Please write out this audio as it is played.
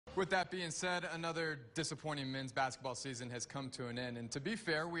With that being said, another disappointing men's basketball season has come to an end. And to be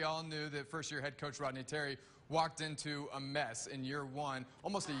fair, we all knew that first-year head coach Rodney Terry walked into a mess in year one,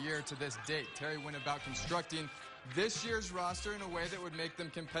 almost a year to this date. Terry went about constructing this year's roster in a way that would make them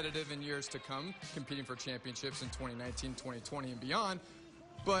competitive in years to come, competing for championships in 2019, 2020, and beyond.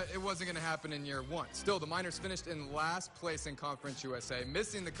 But it wasn't going to happen in year one. Still, the Miners finished in last place in Conference USA,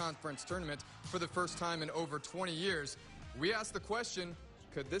 missing the conference tournament for the first time in over 20 years. We asked the question,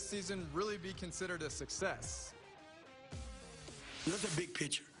 could this season really be considered a success? That's a big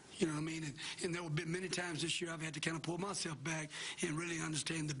picture, you know what I mean? And there have been many times this year I've had to kind of pull myself back and really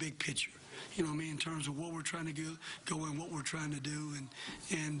understand the big picture, you know what I mean, in terms of what we're trying to go and what we're trying to do.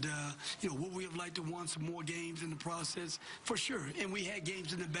 And you know, would we have liked to won some more games in the process? For sure. And we had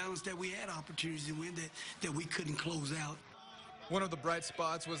games in the balance that we had opportunities to win that we couldn't close out. One of the bright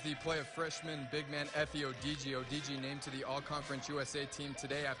spots was the play of freshman big man Efe Odigi. Odigi named to the All-Conference USA team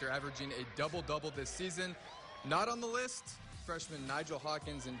today after averaging a double-double this season. Not on the list, freshmen Nigel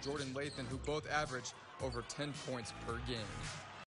Hawkins and Jordan Lathan, who both averaged over 10 points per game.